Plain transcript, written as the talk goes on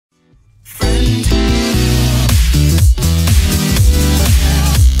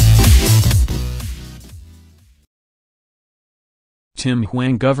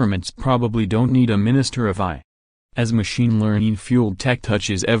Hwang governments probably don't need a minister of I. As machine learning-fueled tech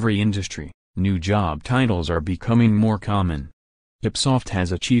touches every industry, new job titles are becoming more common. Ipsoft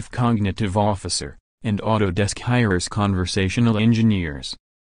has a chief cognitive officer, and Autodesk hires conversational engineers.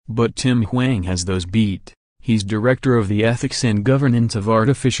 But Hwang has those beat. He's director of the Ethics and Governance of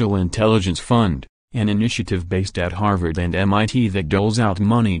Artificial Intelligence Fund, an initiative based at Harvard and MIT that doles out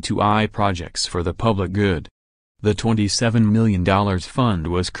money to AI projects for the public good. The $27 million fund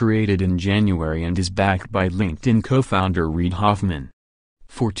was created in January and is backed by LinkedIn co-founder Reid Hoffman.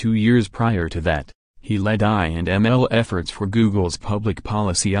 For 2 years prior to that, he led AI and ML efforts for Google's public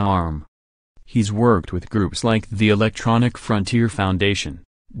policy arm. He's worked with groups like the Electronic Frontier Foundation,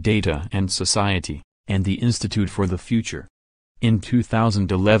 Data and Society, and the Institute for the Future. In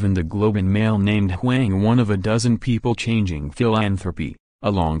 2011, the Globe and Mail named Hwang one of a dozen people changing philanthropy,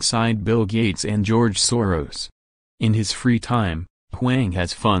 alongside Bill Gates and George Soros. In his free time, Hwang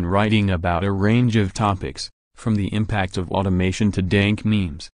has fun writing about a range of topics, from the impact of automation to dank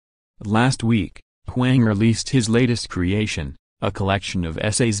memes. Last week, Hwang released his latest creation, a collection of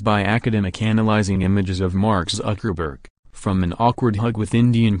essays by academic analyzing images of Mark Zuckerberg, from an awkward hug with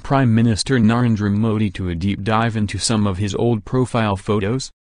Indian Prime Minister Narendra Modi to a deep dive into some of his old profile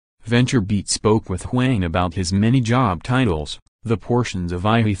photos. VentureBeat spoke with Hwang about his many job titles, the portions of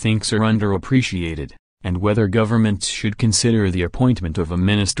AI he thinks are underappreciated, and whether governments should consider the appointment of a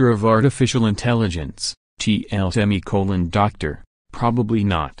Minister of Artificial Intelligence, Dr. Probably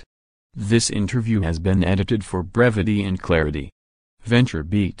not. This interview has been edited for brevity and clarity.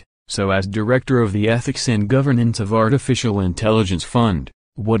 VentureBeat: So as director of the Ethics and Governance of Artificial Intelligence Fund,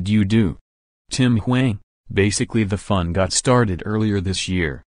 what do you do? Hwang: Basically the fund got started earlier this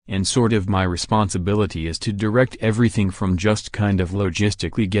year, and sort of my responsibility is to direct everything from just kind of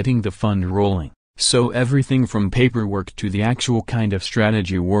logistically getting the fund rolling, so everything from paperwork to the actual kind of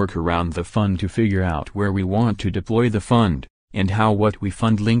strategy work around the fund to figure out where we want to deploy the fund, and how what we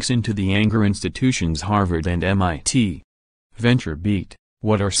fund links into the anchor institutions Harvard and MIT. VentureBeat: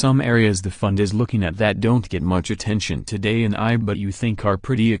 What are some areas the fund is looking at that don't get much attention today in AI but you think are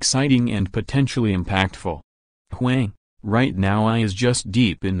pretty exciting and potentially impactful? Hwang: Right now AI is just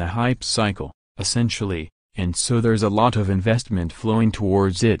deep in the hype cycle, essentially, and so there's a lot of investment flowing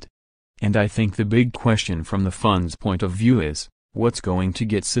towards it. And I think the big question from the fund's point of view is, what's going to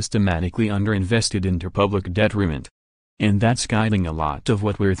get systematically underinvested into public detriment? And that's guiding a lot of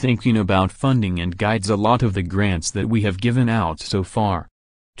what we're thinking about funding and guides a lot of the grants that we have given out so far.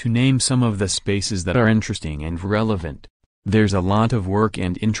 To name some of the spaces that are interesting and relevant, there's a lot of work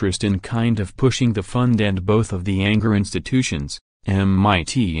and interest in kind of pushing the fund and both of the anchor institutions,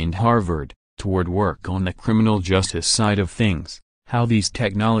 MIT and Harvard, toward work on the criminal justice side of things, how these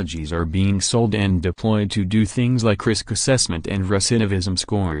technologies are being sold and deployed to do things like risk assessment and recidivism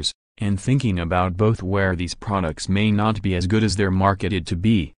scores, and thinking about both where these products may not be as good as they're marketed to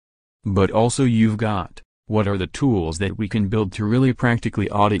be. But also you've got, what are the tools that we can build to really practically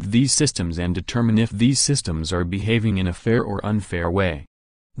audit these systems and determine if these systems are behaving in a fair or unfair way?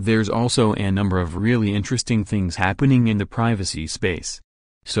 There's also a number of really interesting things happening in the privacy space.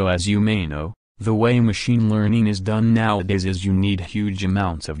 So as you may know, the way machine learning is done nowadays is you need huge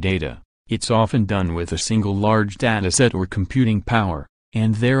amounts of data. It's often done with a single large dataset or computing power,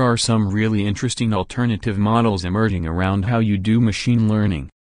 and there are some really interesting alternative models emerging around how you do machine learning.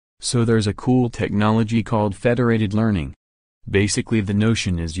 So there's a cool technology called federated learning. Basically the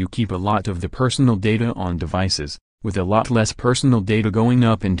notion is you keep a lot of the personal data on devices, with a lot less personal data going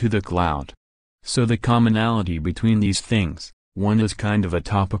up into the cloud. So the commonality between these things, one is kind of a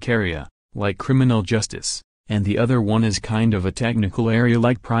topic area, like criminal justice, and the other one is kind of a technical area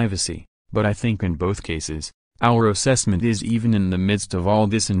like privacy, but I think in both cases, our assessment is even in the midst of all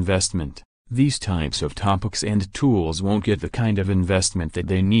this investment, these types of topics and tools won't get the kind of investment that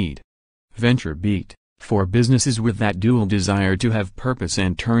they need. VentureBeat: For businesses with that dual desire to have purpose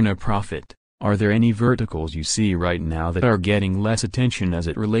and turn a profit, are there any verticals you see right now that are getting less attention as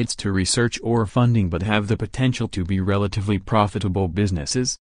it relates to research or funding but have the potential to be relatively profitable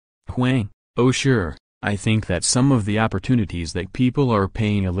businesses? Hwang: Oh sure, I think that some of the opportunities that people are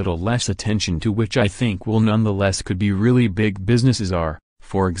paying a little less attention to which I think will nonetheless could be really big businesses are,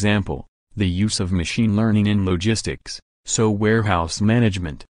 for example, the use of machine learning in logistics, so warehouse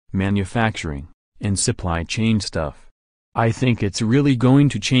management, manufacturing, and supply chain stuff. I think it's really going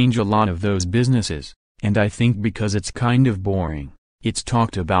to change a lot of those businesses, and I think because it's kind of boring, it's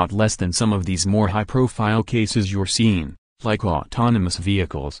talked about less than some of these more high-profile cases you're seeing, like autonomous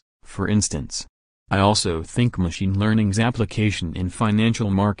vehicles, for instance. I also think machine learning's application in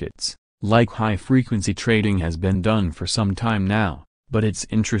financial markets, like high-frequency trading has been done for some time now, But it's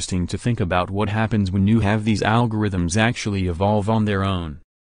interesting to think about what happens when you have these algorithms actually evolve on their own.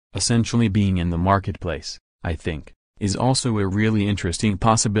 Essentially being in the marketplace, I think, is also a really interesting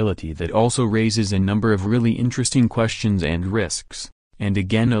possibility that also raises a number of really interesting questions and risks, and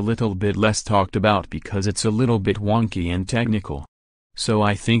again a little bit less talked about because it's a little bit wonky and technical. So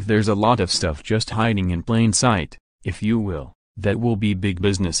I think there's a lot of stuff just hiding in plain sight, if you will, that will be big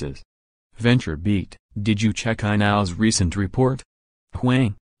businesses. VentureBeat, did you check iNow's recent report?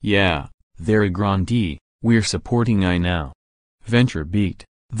 Hwang, yeah, they're a grantee, we're supporting iNow. VentureBeat,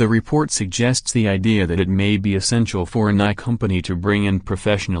 the report suggests the idea that it may be essential for an I company to bring in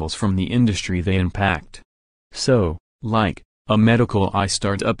professionals from the industry they impact. So, like, a medical eye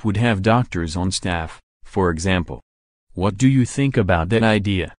startup would have doctors on staff, for example. What do you think about that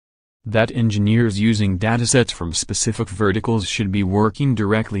idea? That engineers using datasets from specific verticals should be working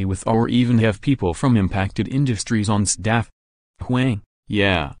directly with or even have people from impacted industries on staff? Hwang,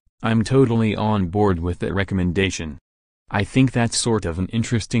 yeah, I'm totally on board with that recommendation. I think that's sort of an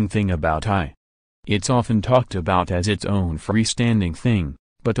interesting thing about I. It's often talked about as its own freestanding thing,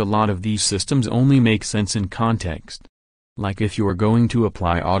 but a lot of these systems only make sense in context. Like if you're going to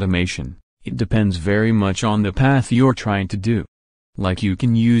apply automation, it depends very much on the path you're trying to do. Like you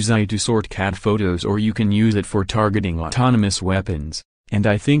can use AI to sort cat photos or you can use it for targeting autonomous weapons, and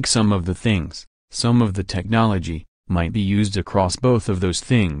I think some of the technology, might be used across both of those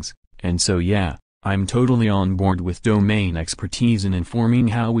things, and so yeah, I'm totally on board with domain expertise in informing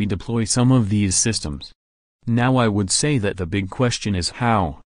how we deploy some of these systems. Now I would say that the big question is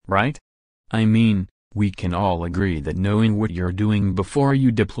how, right? I mean, we can all agree that knowing what you're doing before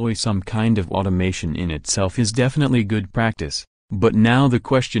you deploy some kind of automation in itself is definitely good practice, but now the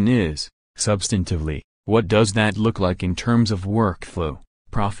question is, substantively, what does that look like in terms of workflow,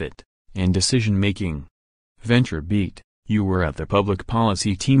 profit, and decision-making? VentureBeat, you were at the public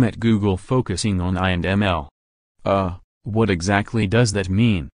policy team at Google focusing on AI and ML. What exactly does that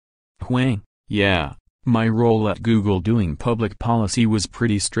mean? Hwang, yeah, my role at Google doing public policy was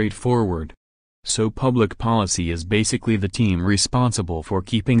pretty straightforward. So public policy is basically the team responsible for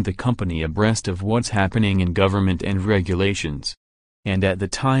keeping the company abreast of what's happening in government and regulations. And at the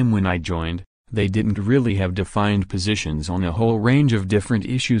time when I joined, they didn't really have defined positions on a whole range of different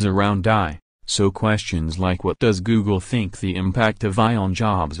issues around AI. So questions like what does Google think the impact of AI on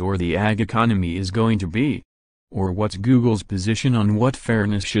jobs or the ag economy is going to be? Or what's Google's position on what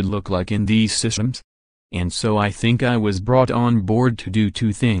fairness should look like in these systems? And so I think I was brought on board to do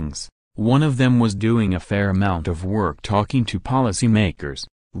two things. One of them was doing a fair amount of work talking to policymakers,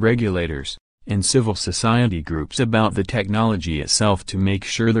 regulators, and civil society groups about the technology itself to make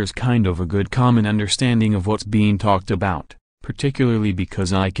sure there's kind of a good common understanding of what's being talked about. Particularly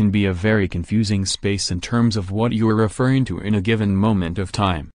because AI can be a very confusing space in terms of what you're referring to in a given moment of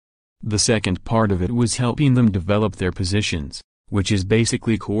time. The second part of it was helping them develop their positions, which is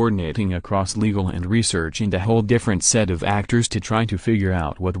basically coordinating across legal and research and a whole different set of actors to try to figure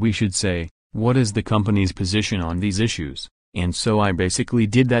out what we should say, what is the company's position on these issues, and so I basically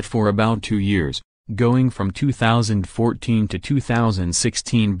did that for about 2 years, going from 2014 to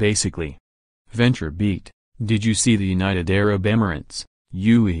 2016 basically. VentureBeat. Did you see the United Arab Emirates,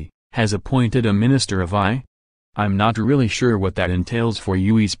 UAE, has appointed a minister of AI? I'm not really sure what that entails for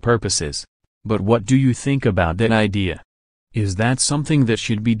UAE's purposes. But what do you think about that idea? Is that something that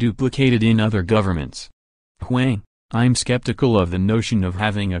should be duplicated in other governments? Hwang, I'm skeptical of the notion of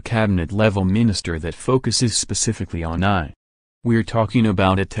having a cabinet-level minister that focuses specifically on AI. We're talking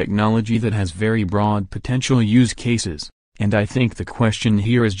about a technology that has very broad potential use cases. And I think the question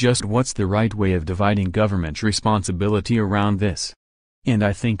here is just what's the right way of dividing government responsibility around this. And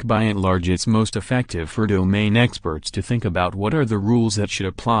I think by and large it's most effective for domain experts to think about what are the rules that should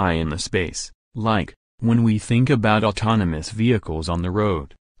apply in the space. Like, when we think about autonomous vehicles on the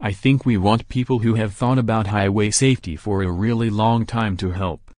road, I think we want people who have thought about highway safety for a really long time to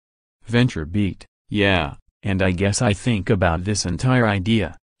help. VentureBeat, yeah, and I guess I think about this entire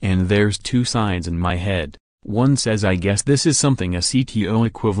idea, and there's two sides in my head. One says I guess this is something a CTO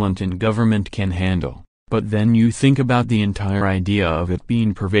equivalent in government can handle, but then you think about the entire idea of it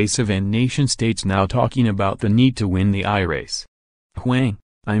being pervasive and nation-states now talking about the need to win the AI race. Hwang,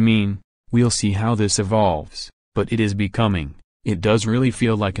 I mean, we'll see how this evolves, but it does really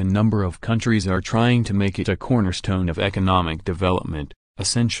feel like a number of countries are trying to make it a cornerstone of economic development,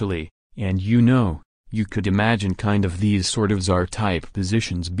 essentially, and you could imagine kind of these sort of czar-type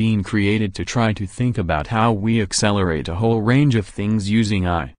positions being created to try to think about how we accelerate a whole range of things using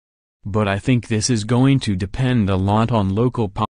AI. But I think this is going to depend a lot on local policy.